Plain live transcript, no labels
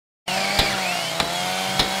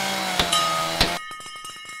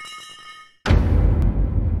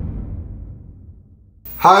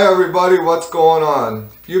Hi everybody, what's going on?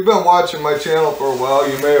 If you've been watching my channel for a while,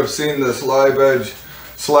 you may have seen this live edge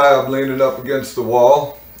slab leaning up against the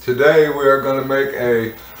wall. Today we are going to make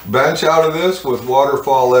a bench out of this with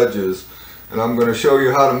waterfall edges. And I'm going to show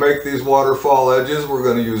you how to make these waterfall edges. We're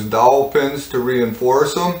going to use dowel pins to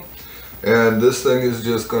reinforce them. And this thing is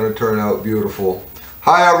just going to turn out beautiful.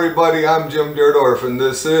 Hi everybody, I'm Jim Dierdorf and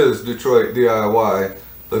this is Detroit DIY.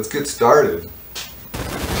 Let's get started.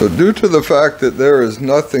 So due to the fact that there is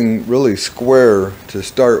nothing really square to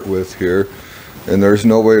start with here, and there's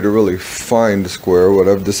no way to really find square, what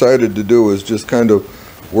I've decided to do is just kind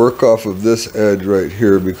of work off of this edge right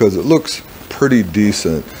here because it looks pretty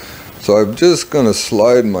decent. So I'm just going to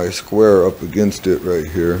slide my square up against it right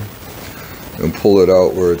here and pull it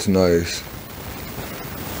out where it's nice.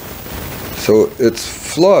 So it's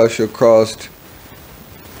flush across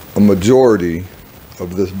a majority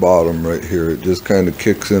of this bottom right here. It just kind of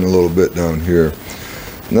kicks in a little bit down here.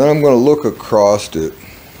 And then I'm going to look across it,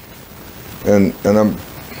 and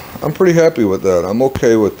I'm pretty happy with that. I'm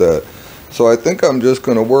okay with that. So I think I'm just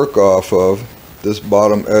going to work off of this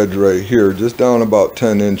bottom edge right here, just down about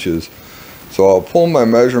 10 inches. So I'll pull my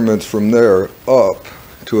measurements from there up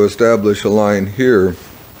to establish a line here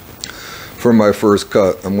for my first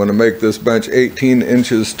cut. I'm going to make this bench 18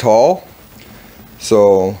 inches tall.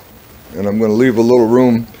 And I'm going to leave a little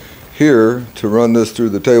room here to run this through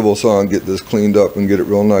the table saw and get this cleaned up and get it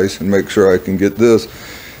real nice and make sure I can get this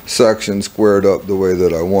section squared up the way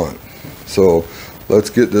that I want. So let's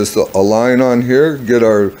get this a line on here, get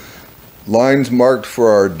our lines marked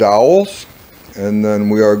for our dowels, and then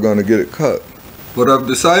we are going to get it cut. What I've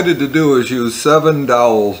decided to do is use 7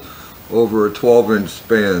 dowels over a 12-inch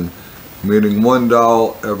span, meaning 1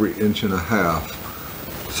 dowel every 1.5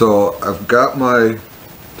 inches. So I've got my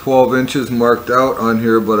 12 inches marked out on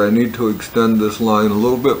here, but I need to extend this line a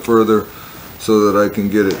little bit further so that I can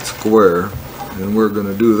get it square, and we're going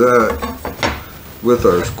to do that with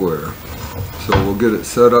our square. So we'll get it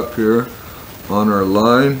set up here on our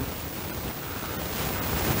line.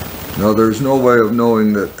 Now there's no way of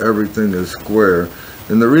knowing that everything is square,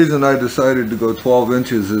 and the reason I decided to go 12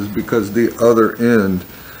 inches is because the other end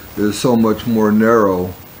is so much more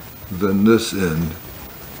narrow than this end.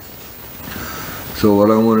 So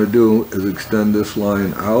what I want to do is extend this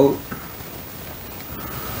line out,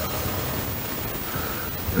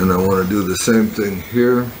 and I want to do the same thing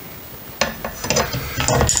here.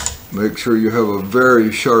 Make sure you have a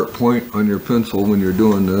very sharp point on your pencil when you're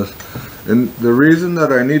doing this. And the reason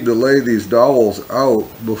that I need to lay these dowels out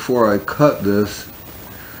before I cut this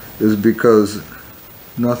is because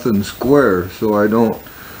nothing's square, so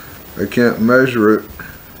I can't measure it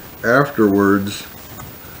afterwards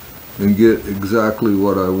and get exactly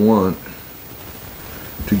what I want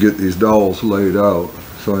to get these dowels laid out.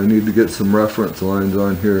 So I need to get some reference lines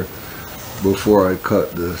on here before I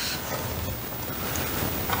cut this.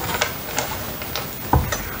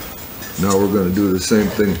 Now we're going to do the same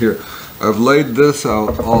thing here. I've laid this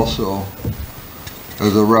out also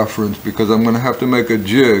as a reference because I'm going to have to make a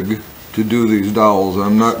jig to do these dowels.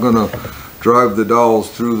 I'm not going to drive the dowels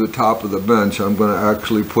through the top of the bench. I'm going to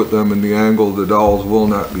actually put them in the angle the dowels will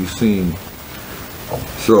not be seen.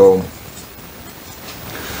 So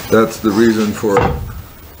that's the reason for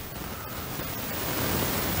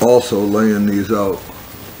also laying these out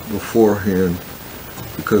beforehand,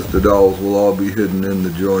 because the dowels will all be hidden in the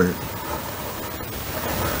joint.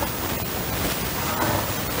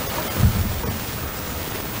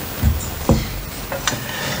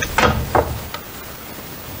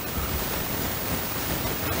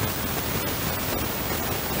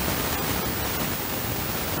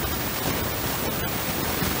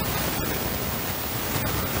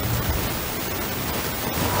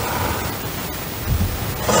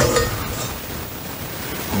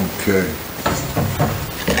 Okay,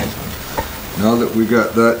 now that we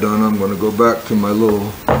got that done, I'm going to go back to my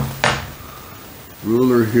little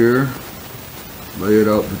ruler here, lay it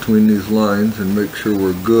out between these lines and make sure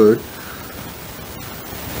we're good.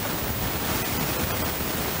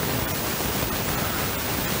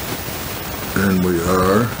 And we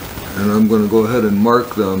are, and I'm going to go ahead and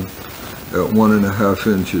mark them at 1.5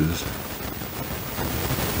 inches.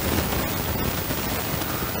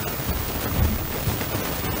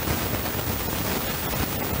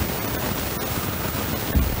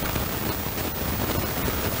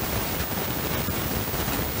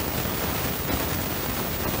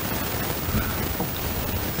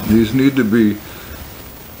 These need to be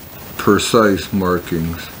precise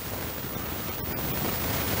markings.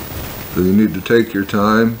 So you need to take your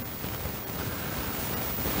time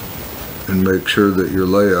and make sure that your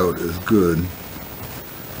layout is good.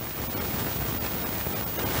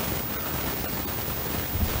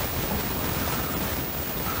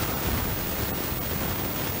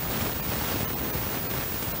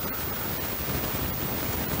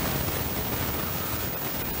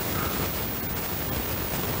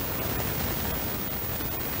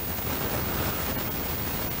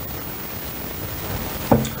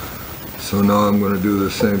 So now I'm going to do the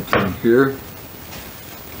same thing here.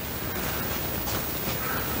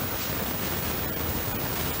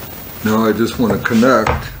 Now I just want to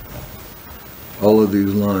connect all of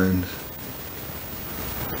these lines.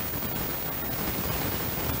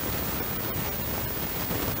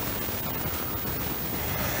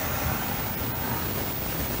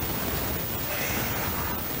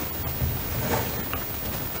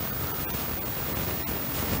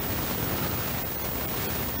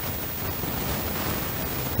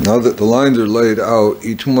 Now that the lines are laid out,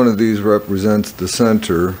 each one of these represents the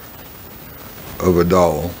center of a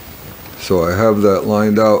dowel. So I have that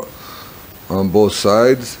lined out on both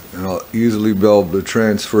sides, and I'll easily be able to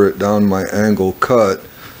transfer it down my angle cut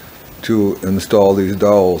to install these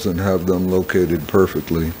dowels and have them located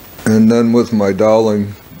perfectly. And then with my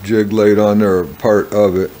doweling jig laid on there, part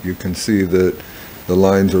of it, you can see that the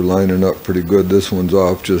lines are lining up pretty good. This one's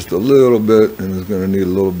off just a little bit and is going to need a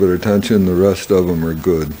little bit of attention. The rest of them are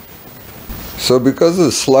good. So because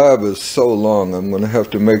the slab is so long, I'm going to have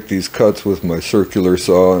to make these cuts with my circular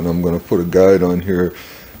saw, and I'm going to put a guide on here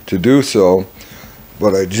to do so.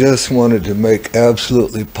 But I just wanted to make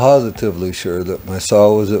absolutely positively sure that my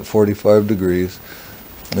saw was at 45 degrees,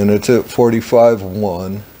 and it's at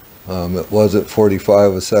 45.1. It was at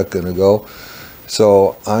 45 a second ago.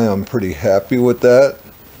 So I am pretty happy with that.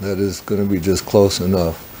 That is going to be just close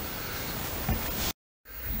enough.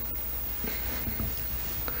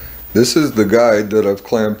 This is the guide that I've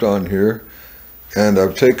clamped on here, and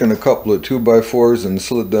I've taken a couple of 2x4s and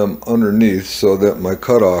slid them underneath so that my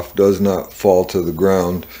cutoff does not fall to the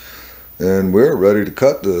ground. And we're ready to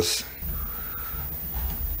cut this.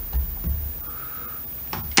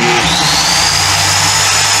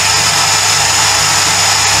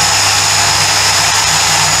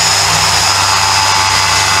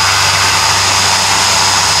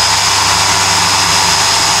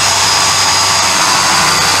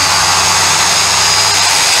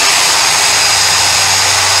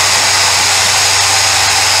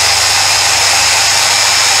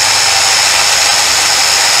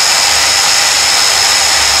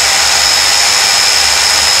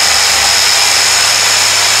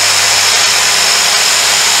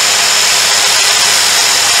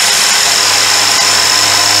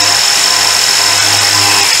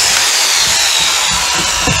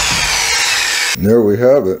 And there we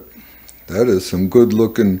have it. That is some good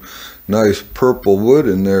looking nice purple wood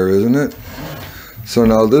in there, isn't it? So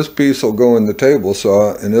now this piece will go in the table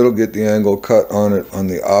saw, and it'll get the angle cut on it on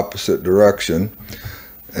the opposite direction.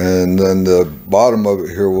 And then the bottom of it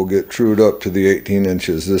here will get trued up to the 18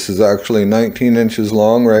 inches. This is actually 19 inches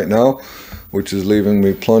long right now, which is leaving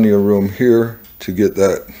me plenty of room here to get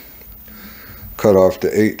that cut off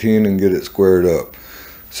to 18 and get it squared up.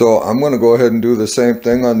 So I'm going to go ahead and do the same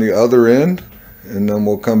thing on the other end, and then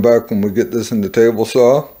we'll come back when we get this in the table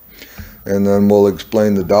saw, and then we'll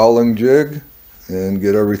explain the doweling jig and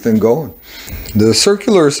get everything going. The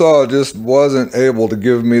circular saw just wasn't able to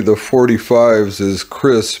give me the 45s as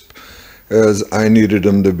crisp as I needed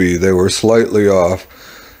them to be. They were slightly off.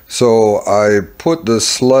 So I put the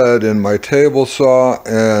sled in my table saw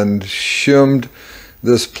and shimmed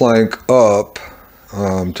this plank up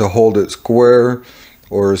to hold it square,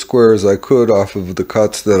 or as square as I could off of the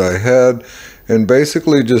cuts that I had, and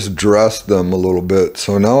basically just dressed them a little bit.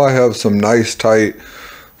 So now I have some nice tight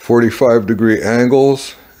 45-degree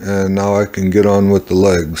angles, and now I can get on with the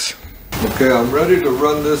legs. Okay, I'm ready to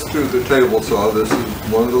run this through the table saw. This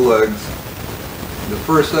is one of the legs. The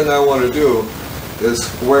first thing I want to do is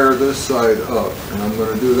square this side up, and I'm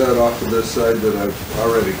going to do that off of this side that I've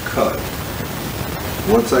already cut.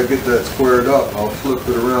 Once I get that squared up, I'll flip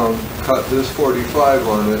it around, cut this 45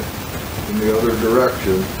 on it in the other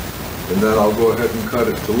direction, and then I'll go ahead and cut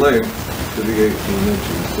it to length to the 18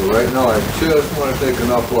 inches. So right now I just want to take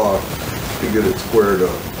enough off to get it squared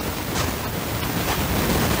up.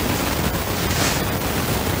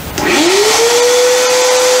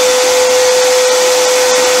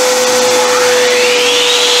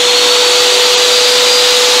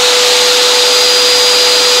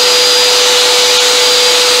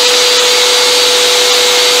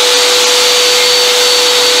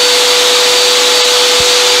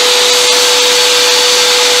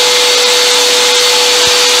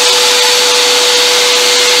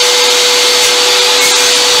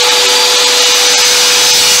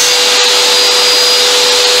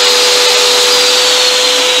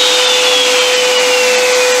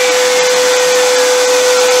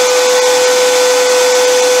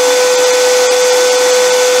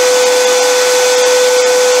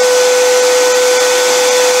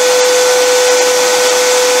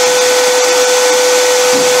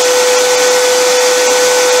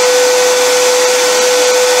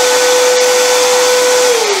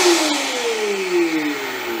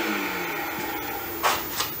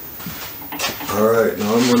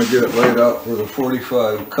 get laid out for the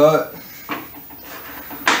 45 cut.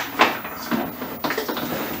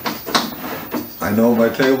 I know my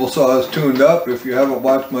table saw is tuned up. If you haven't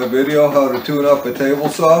watched my video how to tune up a table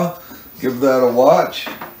saw, give that a watch.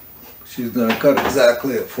 She's going to cut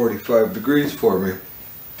exactly at 45 degrees for me.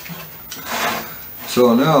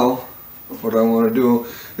 So now what I want to do,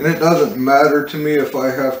 and it doesn't matter to me if I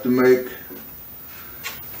have to make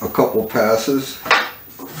a couple passes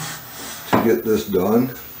to get this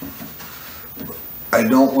done. I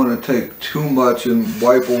don't want to take too much and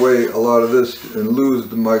wipe away a lot of this and lose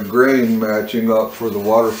my grain matching up for the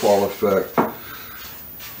waterfall effect.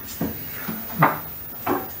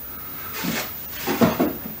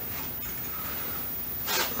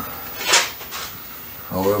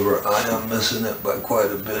 However, I am missing it by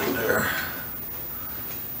quite a bit there.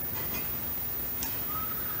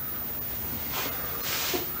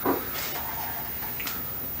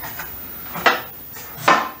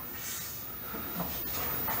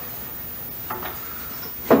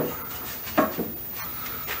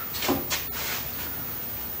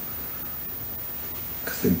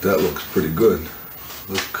 I think that looks pretty good.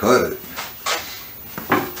 Let's cut it.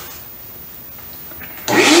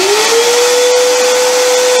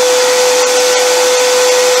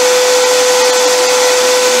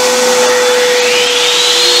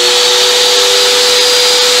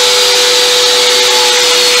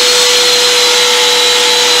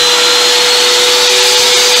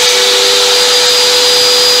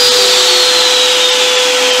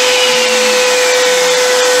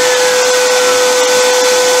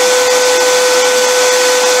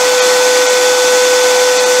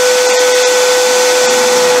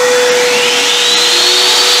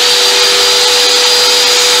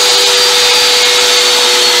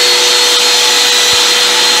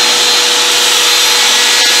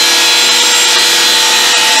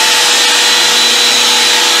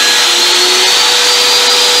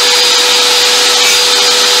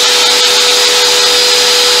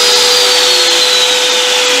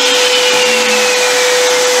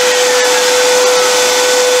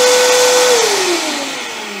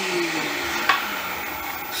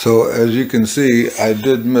 So as you can see, I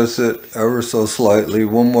did miss it ever so slightly.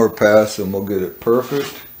 One more pass and we'll get it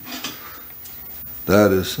perfect.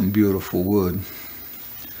 That is some beautiful wood.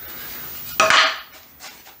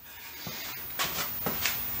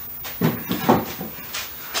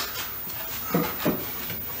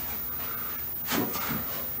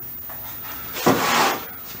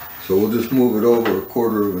 So we'll just move it over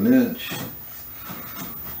 1/4 of an inch.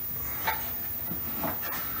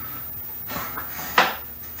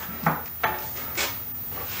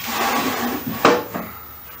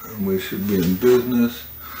 We should be in business.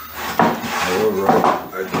 However,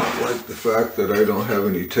 I don't like the fact that I don't have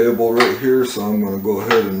any table right here, so I'm going to go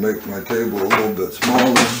ahead and make my table a little bit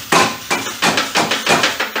smaller.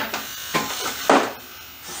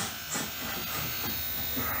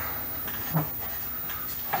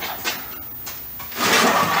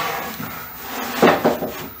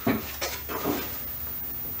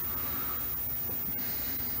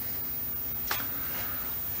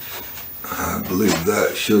 I believe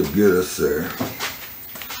that should get us there.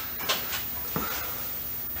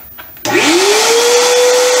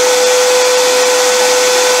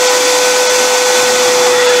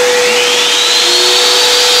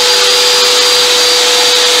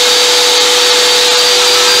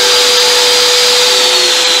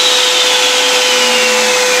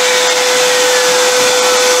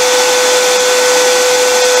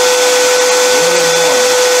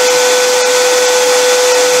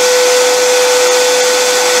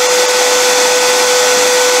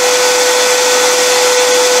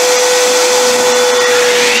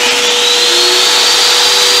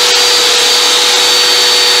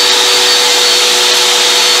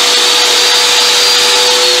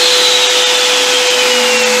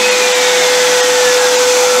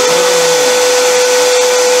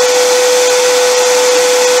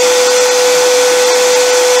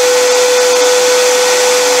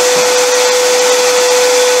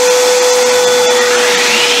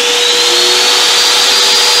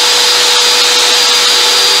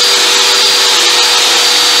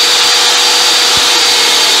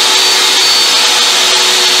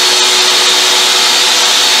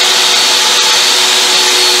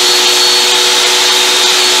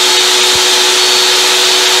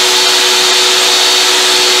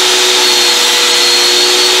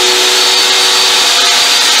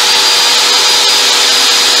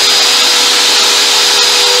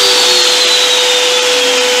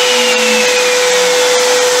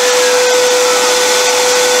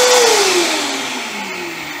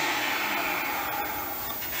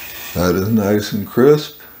 That is nice and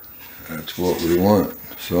crisp. That's what we want.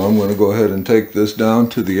 So I'm going to go ahead and take this down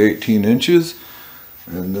to the 18 inches,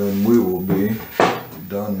 and then we will be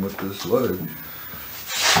done with this leg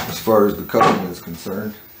as far as the cutting is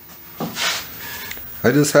concerned.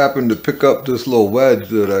 I just happened to pick up this little wedge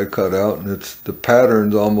that I cut out, and the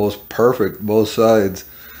pattern's almost perfect both sides.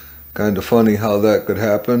 Kind of funny how that could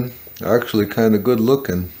happen. Actually kind of good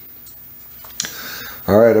looking.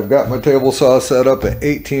 Alright, I've got my table saw set up at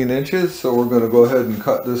 18 inches, so we're going to go ahead and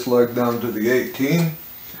cut this leg down to the 18.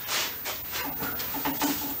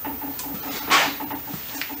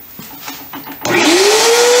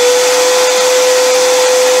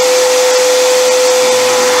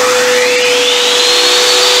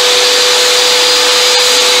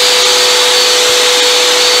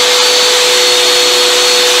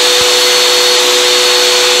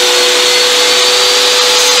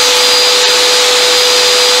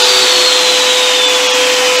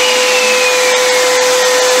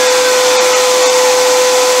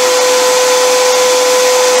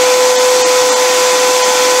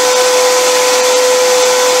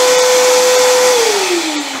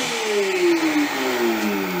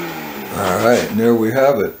 Alright, and there we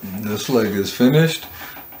have it. This leg is finished.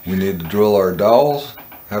 We need to drill our dowels.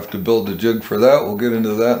 Have to build the jig for that. We'll get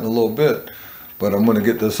into that in a little bit. But I'm going to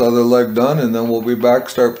get this other leg done, and then we'll be back,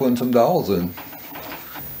 start putting some dowels in.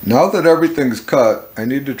 Now that everything's cut, I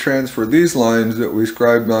need to transfer these lines that we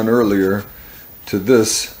scribed on earlier to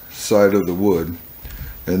this side of the wood.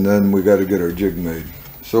 And then we got to get our jig made.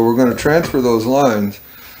 So we're going to transfer those lines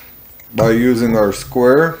by using our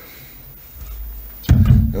square.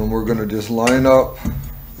 And we're going to just line up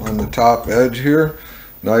on the top edge here,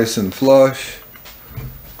 nice and flush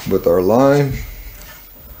with our line.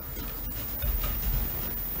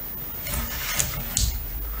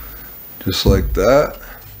 Just like that.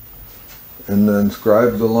 And then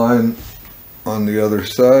scribe the line on the other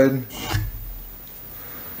side.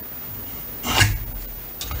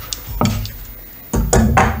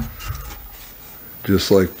 Just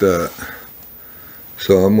like that.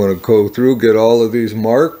 So I'm going to go through, get all of these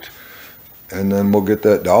marked, and then we'll get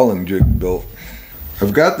that doweling jig built.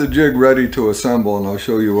 I've got the jig ready to assemble, and I'll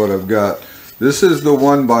show you what I've got. This is the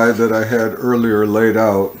 1x that I had earlier laid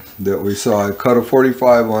out that we saw. I cut a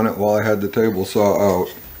 45 on it while I had the table saw out.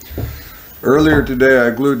 Earlier today I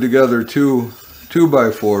glued together two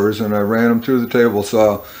 2x4s, and I ran them through the table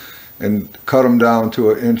saw and cut them down to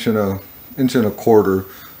an inch and a quarter,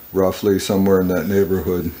 roughly, somewhere in that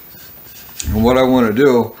neighborhood. And what I want to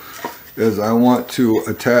do is I want to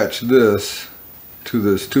attach this to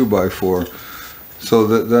this 2x4 so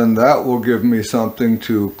that then that will give me something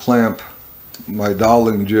to clamp my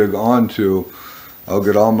doweling jig onto. I'll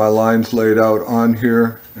get all my lines laid out on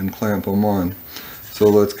here and clamp them on. So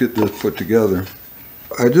let's get this put together.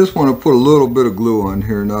 I just want to put a little bit of glue on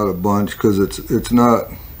here, not a bunch, because it's not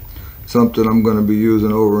something I'm going to be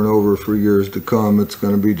using over and over for years to come. It's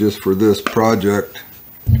going to be just for this project.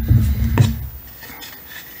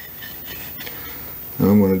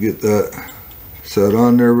 I'm going to get that set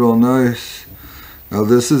on there real nice. Now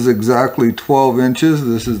this is exactly 12 inches.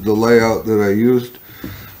 This is the layout that I used.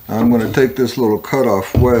 I'm going to take this little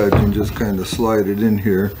cutoff wedge and just kind of slide it in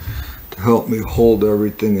here to help me hold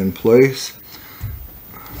everything in place.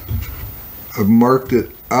 I've marked it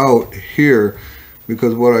out here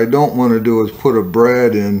because what I don't want to do is put a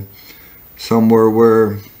brad in somewhere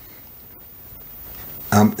where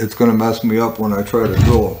it's going to mess me up when I try to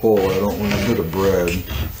drill a hole. I don't want to hit a brad.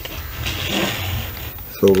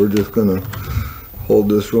 So we're just going to hold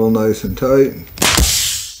this real nice and tight.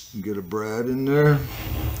 Get a brad in there.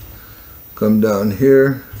 Come down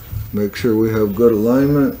here. Make sure we have good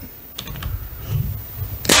alignment.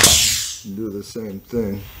 And do the same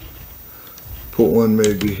thing. Put one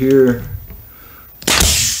maybe here.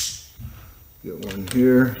 Get one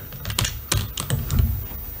here.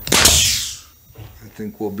 I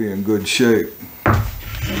think we'll be in good shape.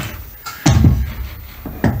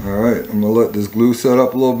 Alright, I'm going to let this glue set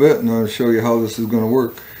up a little bit and I'll show you how this is going to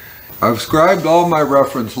work. I've scribed all my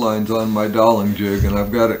reference lines on my doweling jig, and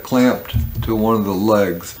I've got it clamped to one of the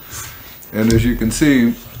legs. And as you can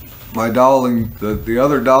see, my doweling, the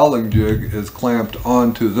other doweling jig is clamped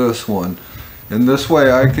onto this one. And this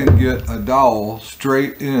way I can get a dowel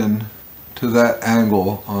straight in to that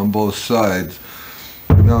angle on both sides.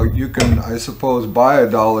 Now you can, I suppose, buy a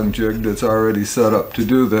doweling jig that's already set up to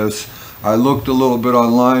do this. I looked a little bit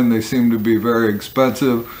online. They seem to be very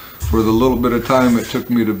expensive. For the little bit of time it took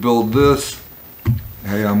me to build this,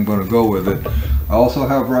 hey, I'm going to go with it. I also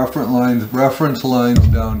have reference lines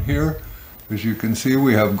down here. As you can see,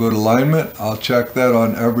 we have good alignment. I'll check that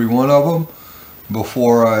on every one of them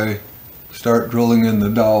before I start drilling in the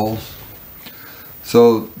dowels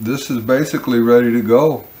So this is basically ready to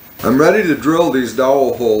go. I'm ready to drill these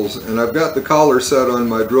dowel holes, and I've got the collar set on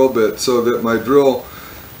my drill bit so that my drill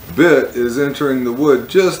bit is entering the wood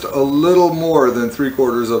just a little more than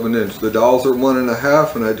 3/4 of an inch. The dowels are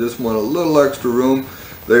 1.5, and I just want a little extra room.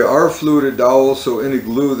 They are fluted dowels, so any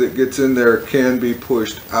glue that gets in there can be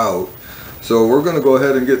pushed out. So we're going to go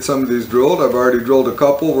ahead and get some of these drilled. I've already drilled a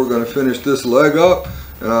couple. We're going to finish this leg up,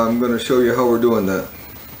 and I'm going to show you how we're doing that.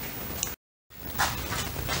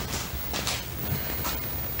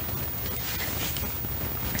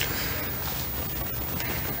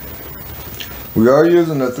 We are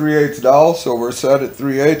using a 3/8 dowel, so we're set at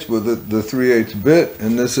 3/8 with the 3/8 bit,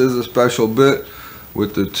 and this is a special bit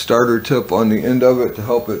with the starter tip on the end of it to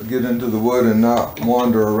help it get into the wood and not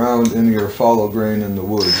wander around into your follow grain in the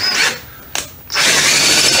wood.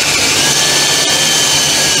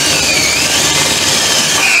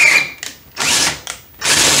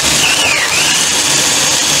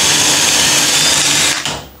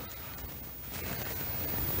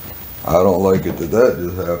 I don't like it that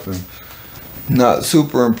just happened. Not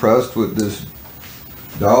super impressed with this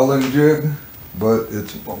doweling jig, but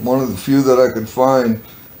it's one of the few that I could find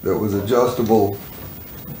that was adjustable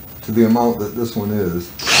to the amount that this one is.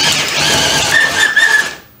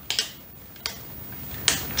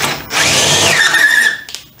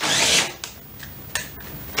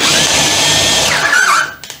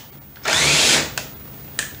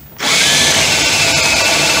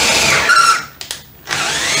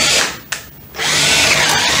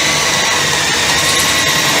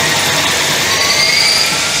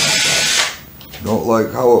 Don't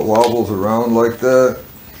like how it wobbles around like that.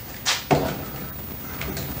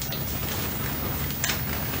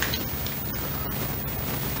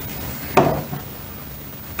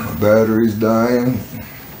 My battery's dying.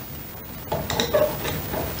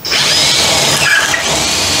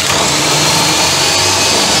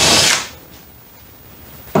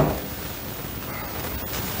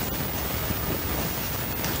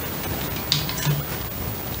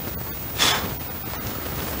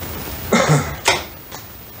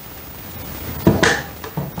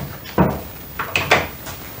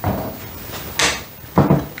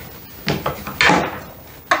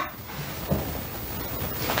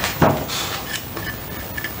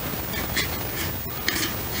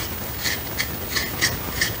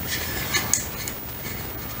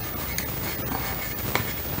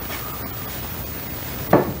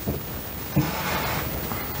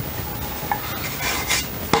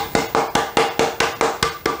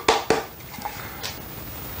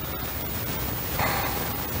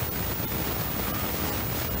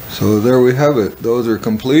 So there we have it. Those are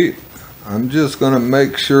complete. I'm just going to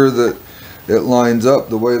make sure that it lines up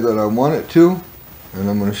the way that I want it to, and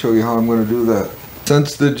I'm going to show you how I'm going to do that.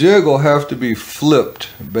 Since the jig will have to be flipped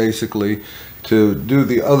basically to do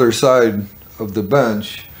the other side of the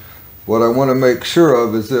bench, what I want to make sure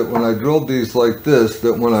of is that when I drilled these like this,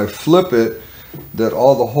 that when I flip it, that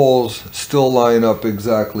all the holes still line up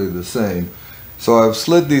exactly the same. So I've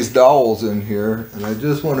slid these dowels in here, and I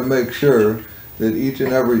just want to make sure that each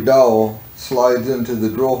and every dowel slides into the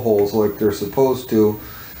drill holes like they're supposed to,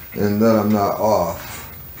 and that I'm not off.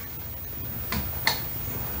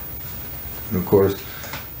 And of course,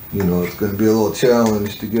 you know, it's going to be a little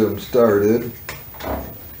challenge to get them started.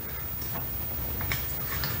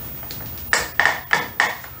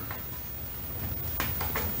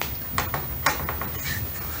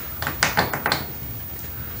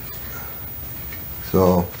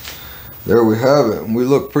 So there we have it, and we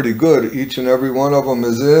look pretty good. Each and every one of them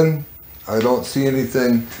is in. I don't see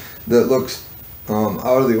anything that looks out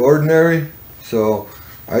of the ordinary, so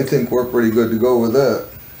I think we're pretty good to go with that.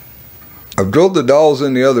 I've drilled the dowels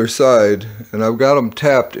in the other side, and I've got them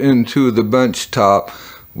tapped into the bench top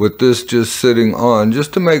with this just sitting on,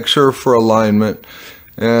 just to make sure for alignment,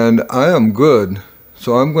 and I am good.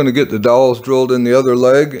 So I'm going to get the dowels drilled in the other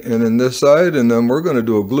leg and in this side, and then we're going to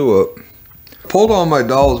do a glue up. Pulled all my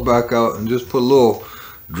dowels back out and just put a little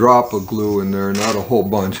drop of glue in there, not a whole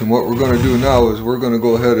bunch. And what we're going to do now is we're going to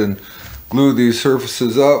go ahead and glue these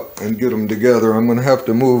surfaces up and get them together. I'm going to have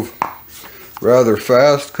to move rather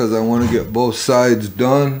fast because I want to get both sides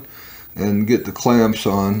done and get the clamps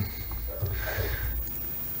on.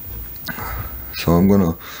 So I'm going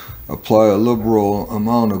to apply a liberal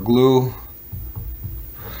amount of glue.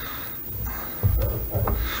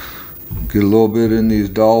 Get a little bit in these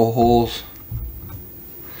dowel holes.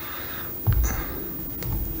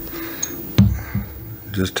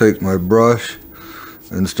 Just take my brush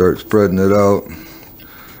and start spreading it out.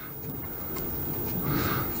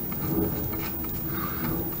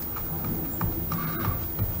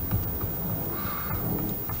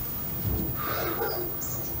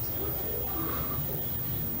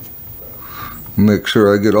 Make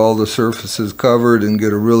sure I get all the surfaces covered and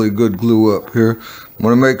get a really good glue up here. I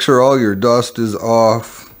want to make sure all your dust is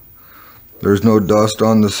off. There's no dust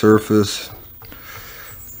on the surface.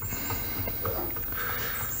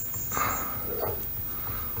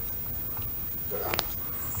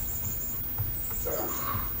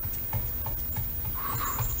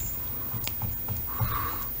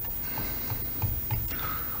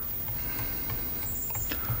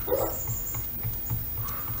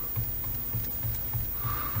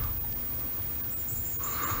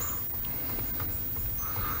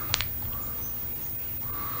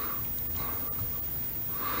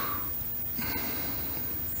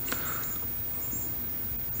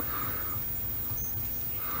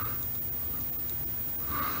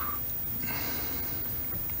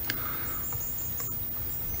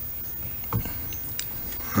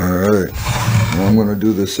 Alright, now I'm going to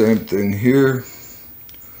do the same thing here.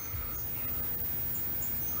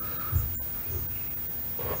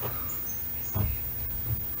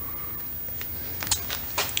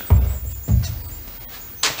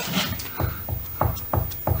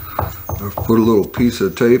 I've put a little piece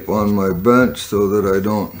of tape on my bench so that I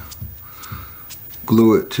don't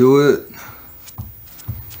glue it to it.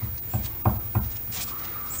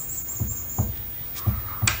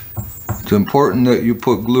 It's important that you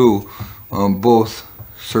put glue on both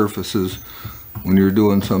surfaces when you're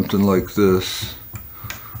doing something like this.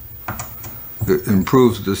 It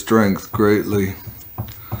improves the strength greatly.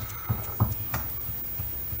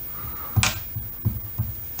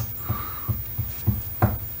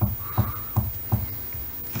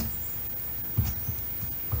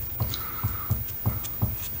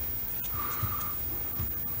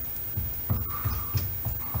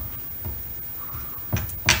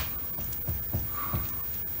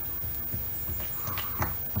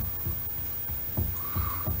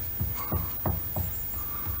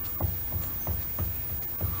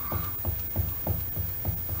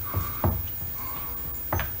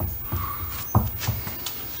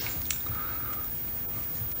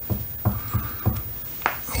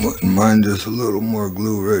 Wouldn't mind just a little more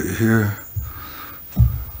glue right here.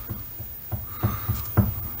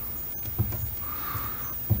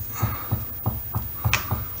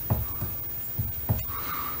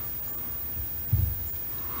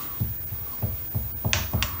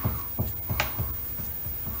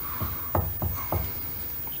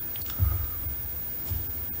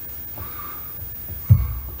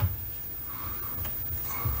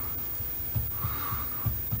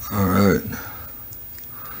 All right.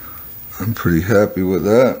 I'm pretty happy with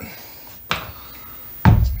that.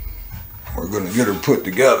 We're going to get her put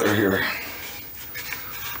together here.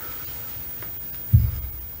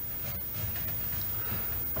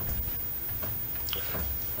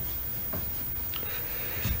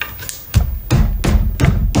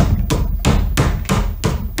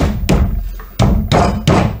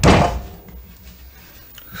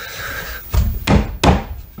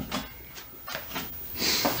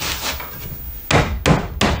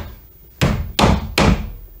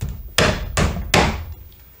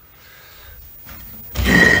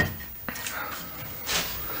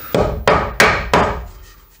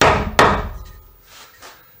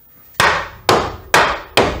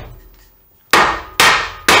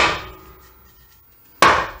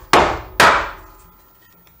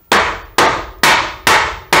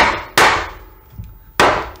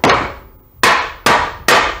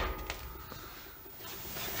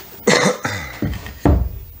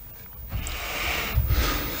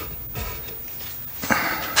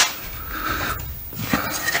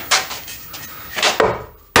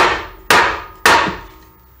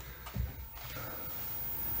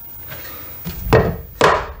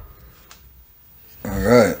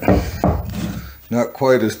 Alright, not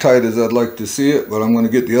quite as tight as I'd like to see it, but I'm going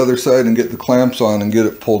to get the other side and get the clamps on and get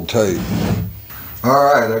it pulled tight.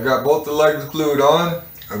 Alright, I got both the legs glued on.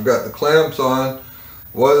 I've got the clamps on.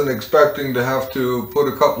 Wasn't expecting to have to put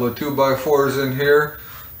a couple of 2x4s in here,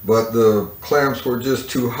 but the clamps were just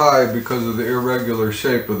too high because of the irregular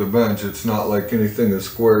shape of the bench. It's not like anything is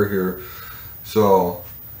square here. So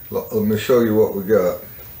let me show you what we got.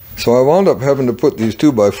 So I wound up having to put these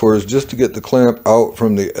 2x4s just to get the clamp out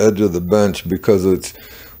from the edge of the bench because it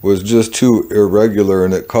was just too irregular,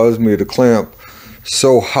 and it caused me to clamp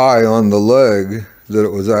so high on the leg that it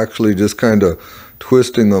was actually just kind of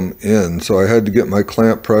twisting them in. So I had to get my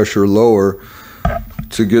clamp pressure lower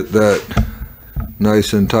to get that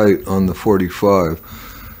nice and tight on the 45.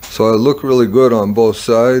 So I look really good on both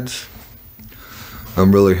sides.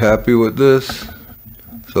 I'm really happy with this.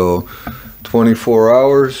 So 24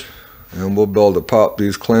 hours and we'll be able to pop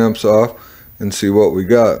these clamps off and see what we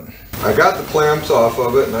got. I got the clamps off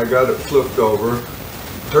of it and I got it flipped over.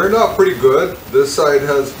 Turned out pretty good. This side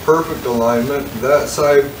has perfect alignment. That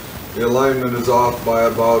side, the alignment is off by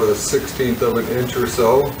about a 1/16 of an inch or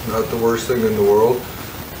so. Not the worst thing in the world.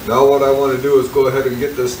 Now what I want to do is go ahead and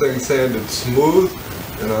get this thing sanded smooth,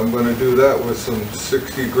 and I'm going to do that with some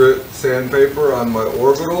 60 grit sandpaper on my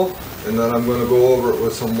orbital, and then I'm going to go over it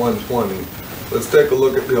with some 120. Let's take a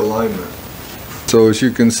look at the alignment. So as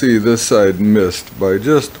you can see, this side missed by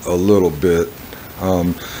just a little bit.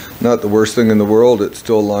 Not the worst thing in the world. It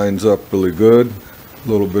still lines up really good. A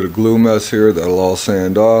little bit of glue mess here that'll all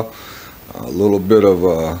sand off. A little bit of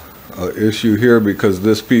a issue here because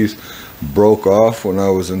this piece broke off when I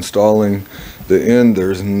was installing the end.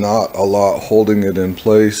 There's not a lot holding it in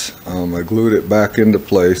place. I glued it back into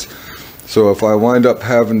place. So if I wind up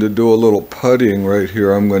having to do a little puttying right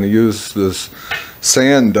here, I'm going to use this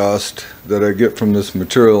sand dust that I get from this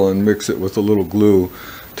material and mix it with a little glue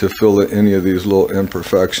to fill in any of these little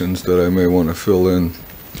imperfections that I may want to fill in.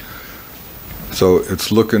 So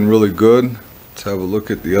it's looking really good. Let's have a look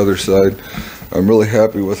at the other side. I'm really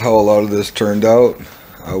happy with how a lot of this turned out.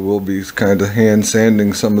 I will be kind of hand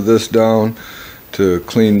sanding some of this down to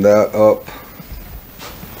clean that up,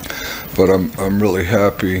 but I'm really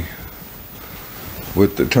happy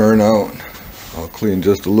with the turnout. I'll clean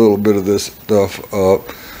just a little bit of this stuff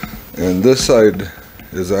up, and this side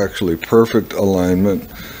is actually perfect alignment.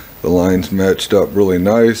 The lines matched up really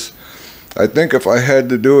nice. I think if I had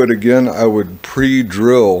to do it again, I would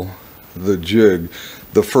pre-drill the jig.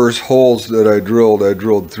 The first holes that I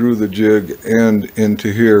drilled through the jig and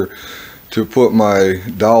into here to put my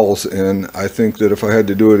dowels in. I think that if I had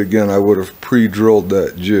to do it again, I would have pre-drilled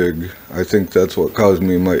that jig. I think that's what caused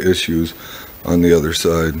me my issues on the other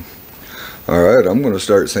side. Alright, I'm going to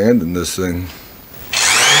start sanding this thing.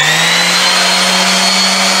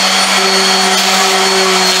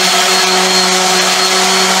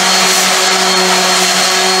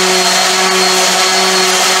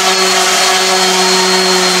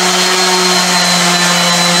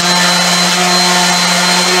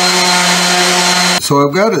 So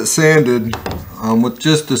I've got it sanded with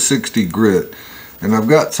just a 60 grit, and I've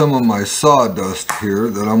got some of my sawdust here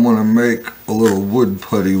that I'm going to make a little wood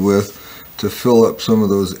putty with to fill up some of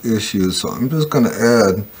those issues. So I'm just going to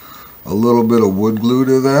add a little bit of wood glue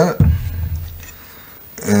to that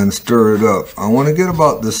and stir it up. I want to get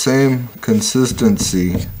about the same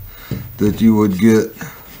consistency that you would get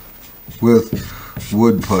with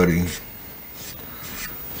wood putty.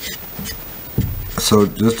 So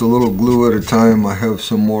just a little glue at a time. I have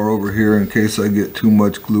some more over here in case I get too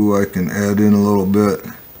much glue. I can add in a little bit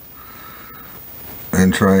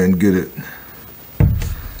and try and get it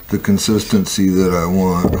the consistency that I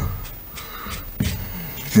want.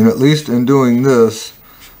 And at least in doing this,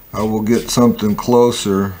 I will get something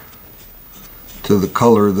closer to the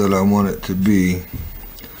color that I want it to be.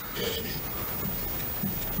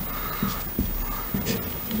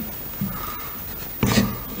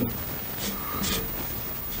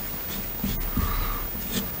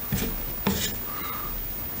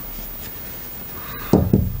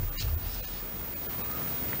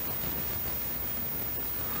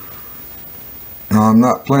 Now I'm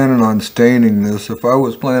not planning on staining this. If I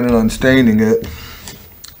was planning on staining it,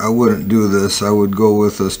 I wouldn't do this. I would go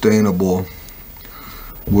with a stainable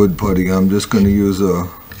wood putty. I'm just going to use a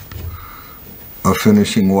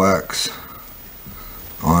finishing wax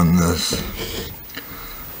on this.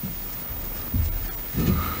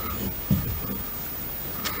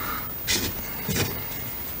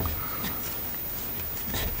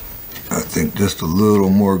 I think just a little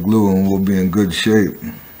more glue and we'll be in good shape.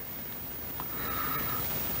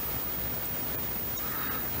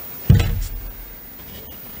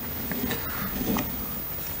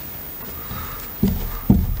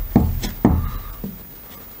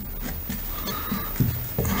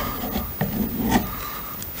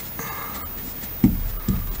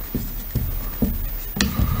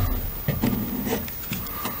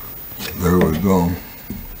 There we go.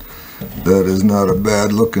 That is not a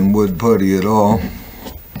bad looking wood putty at all.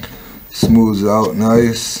 Smooths out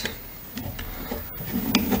nice.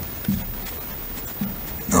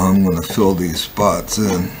 Now I'm going to fill these spots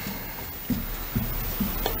in.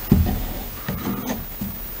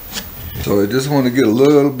 So I just want to get a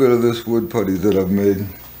little bit of this wood putty that I've made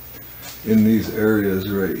in these areas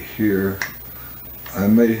right here. I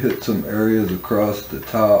may hit some areas across the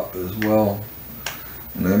top as well.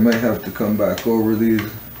 And I may have to come back over these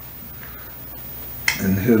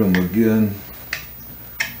and hit them again.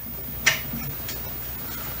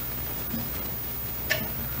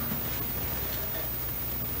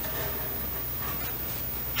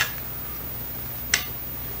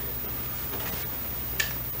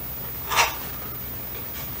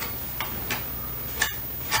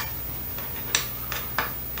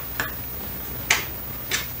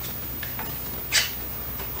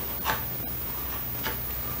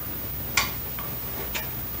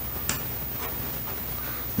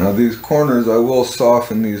 Now these corners, I will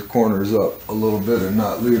soften these corners up a little bit and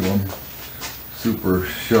not leave them super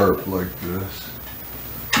sharp like this.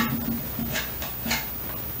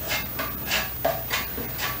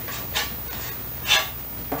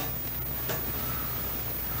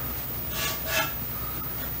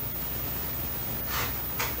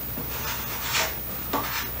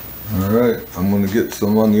 Alright, I'm going to get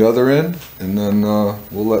some on the other end, and then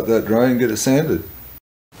we'll let that dry and get it sanded.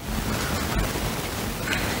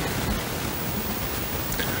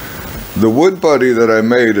 The wood putty that I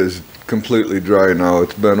made is completely dry now.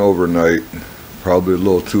 It's been overnight, probably a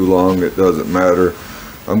little too long, it doesn't matter.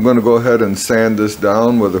 I'm going to go ahead and sand this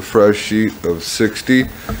down with a fresh sheet of 60.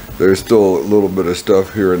 There's still a little bit of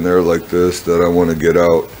stuff here and there like this that I want to get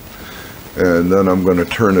out. And then I'm going to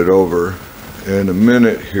turn it over. In a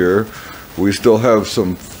minute here, we still have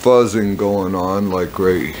some fuzzing going on like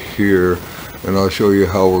right here, and I'll show you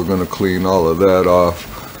how we're going to clean all of that off.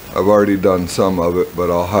 I've already done some of it,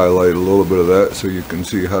 but I'll highlight a little bit of that so you can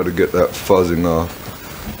see how to get that fuzzing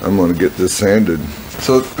off. I'm going to get this sanded.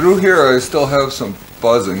 So through here I still have some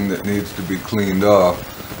fuzzing that needs to be cleaned off,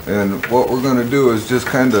 and what we're going to do is just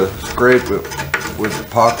kind of scrape it with the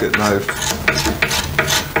pocket knife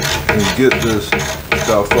and get this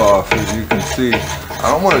stuff off. As you can see,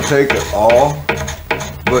 I don't want to take it all,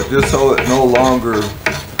 but just so it no longer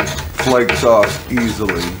flakes off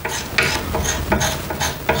easily.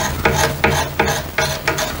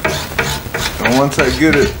 And once I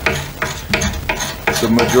get it, the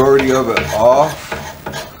majority of it off,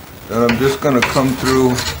 then I'm just going to come through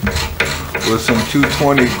with some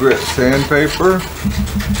 220 grit sandpaper.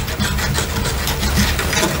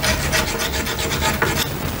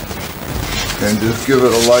 And just give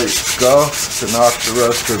it a light scuff to knock the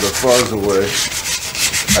rest of the fuzz away.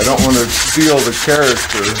 I don't want to steal the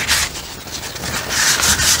character.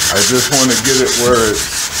 I just want to get it where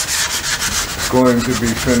it's going to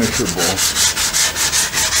be finishable.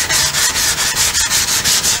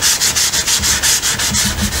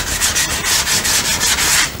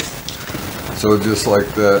 So just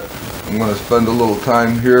like that, I'm going to spend a little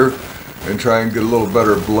time here and try and get a little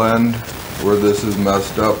better blend. Where this is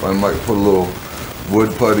messed up, I might put a little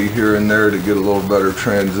wood putty here and there to get a little better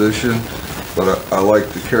transition, but I like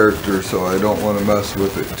the character, so I don't want to mess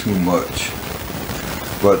with it too much.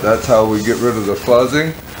 But that's how we get rid of the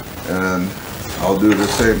fuzzing, and I'll do the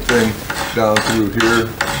same thing down through here.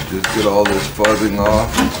 Just get all this fuzzing off,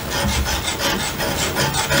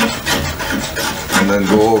 and then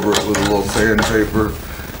go over it with a little sandpaper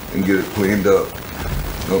and get it cleaned up.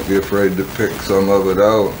 Don't be afraid to pick some of it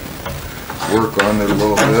out. Work on it a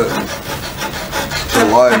little bit. It's a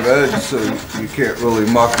live edge, so you can't really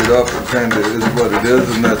muck it up. It kind of is what it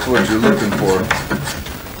is, and that's what you're looking for.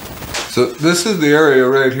 So this is the area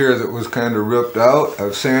right here that was kind of ripped out.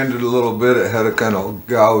 I've sanded a little bit. It had a kind of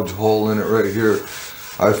gouge hole in it right here.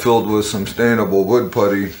 I filled with some stainable wood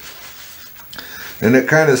putty, and it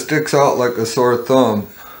kind of sticks out like a sore thumb.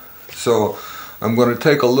 So I'm going to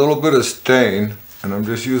take a little bit of stain, and I'm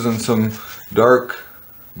just using some dark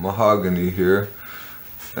mahogany here,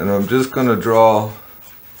 and I'm just going to draw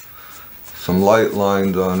some light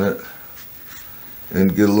lines on it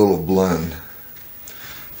and get a little blend.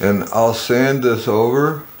 And I'll sand this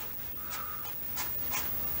over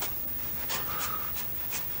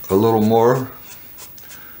a little more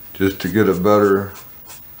just to get a better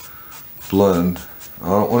blend. I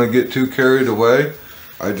don't want to get too carried away.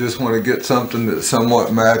 I just want to get something that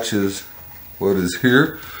somewhat matches what is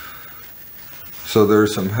here. So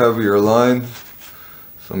there's some heavier lines,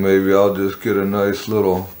 so maybe I'll just get a nice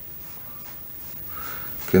little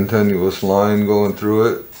continuous line going through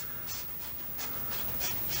it.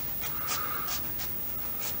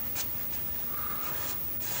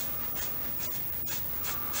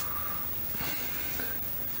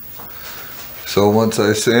 So once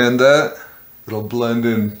I sand that, it'll blend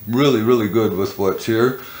in really, really good with what's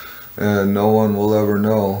here, and no one will ever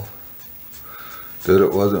know that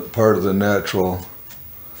it wasn't part of the natural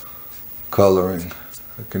coloring.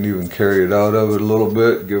 I can even carry it out of it a little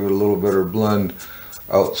bit, give it a little better blend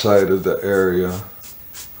outside of the area.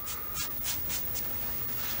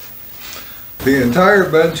 The entire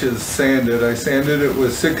bench is sanded. I sanded it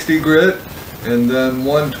with 60 grit, and then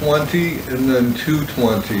 120, and then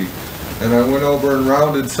 220. And I went over and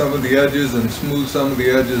rounded some of the edges and smoothed some of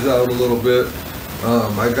the edges out a little bit.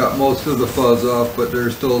 I got most of the fuzz off, but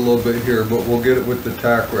there's still a little bit here, but we'll get it with the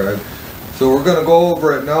tack rag. So we're going to go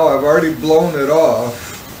over it now. I've already blown it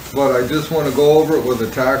off, but I just want to go over it with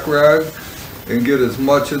a tack rag and get as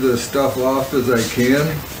much of this stuff off as I can.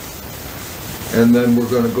 And then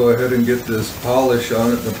we're going to go ahead and get this polish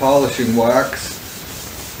on it, the polishing wax.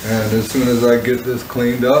 And as soon as I get this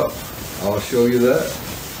cleaned up, I'll show you that.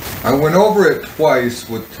 I went over it twice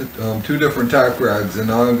with two different tack rags, and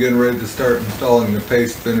now I'm getting ready to start installing the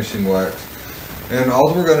paste finishing wax. And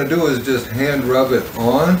all we're going to do is just hand rub it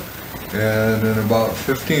on, and in about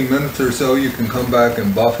 15 minutes or so you can come back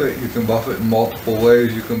and buff it. You can buff it in multiple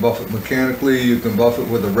ways. You can buff it mechanically, you can buff it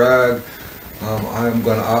with a rag. I'm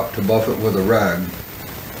going to opt to buff it with a rag.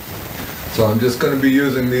 So I'm just going to be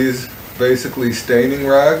using these basically staining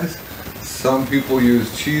rags. Some people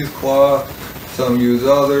use cheesecloth, some use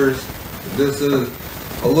others. This is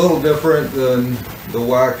a little different than the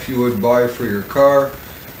wax you would buy for your car.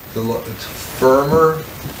 It's firmer,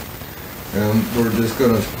 and we're just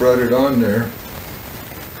going to spread it on there.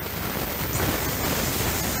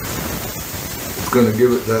 It's going to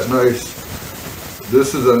give it that nice,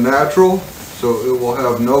 this is a natural, so it will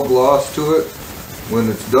have no gloss to it when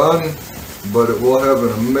it's done, but it will have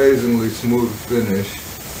an amazingly smooth finish.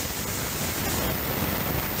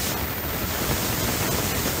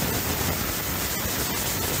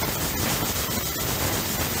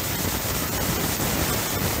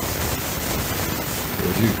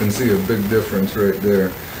 As you can see, a big difference right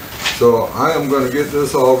there. So I am going to get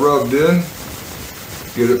this all rubbed in,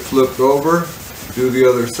 get it flipped over, do the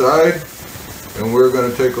other side, and we're going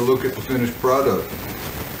to take a look at the finished product.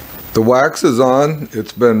 The wax is on.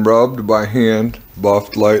 It's been rubbed by hand,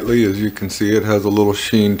 buffed lightly. As you can see, it has a little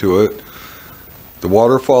sheen to it. The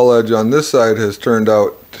waterfall edge on this side has turned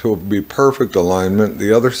out to be perfect alignment.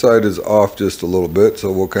 The other side is off just a little bit,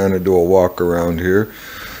 so we'll kind of do a walk around here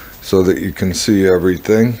so that you can see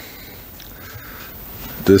everything.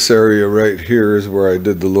 This area right here is where I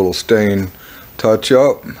did the little stain touch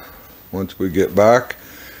up. Once we get back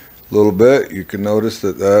a little bit, you can notice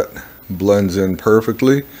that that blends in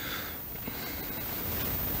perfectly.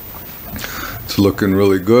 It's looking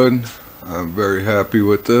really good. I'm very happy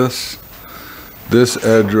with this. This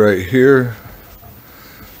edge right here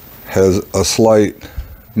has a slight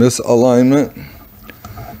misalignment,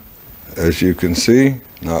 as you can see,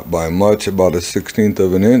 not by much, about 1/16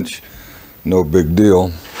 of an inch. No big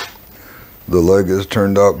deal. The leg has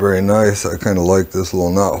turned out very nice. I kind of like this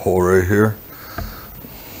little knot hole right here.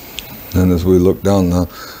 And as we look down the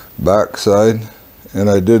back side, and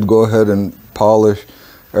I did go ahead and polish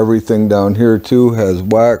everything down here too, has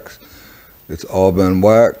wax. It's all been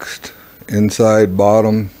waxed, inside,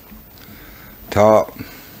 bottom, top.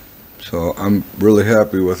 So I'm really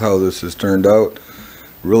happy with how this has turned out.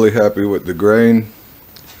 Really happy with the grain.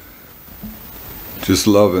 Just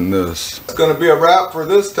loving this. It's going to be a wrap for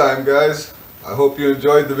this time, guys. I hope you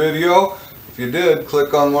enjoyed the video. If you did,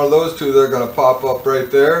 click on one of those two. They're going to pop up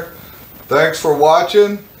right there. Thanks for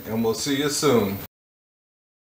watching, and we'll see you soon.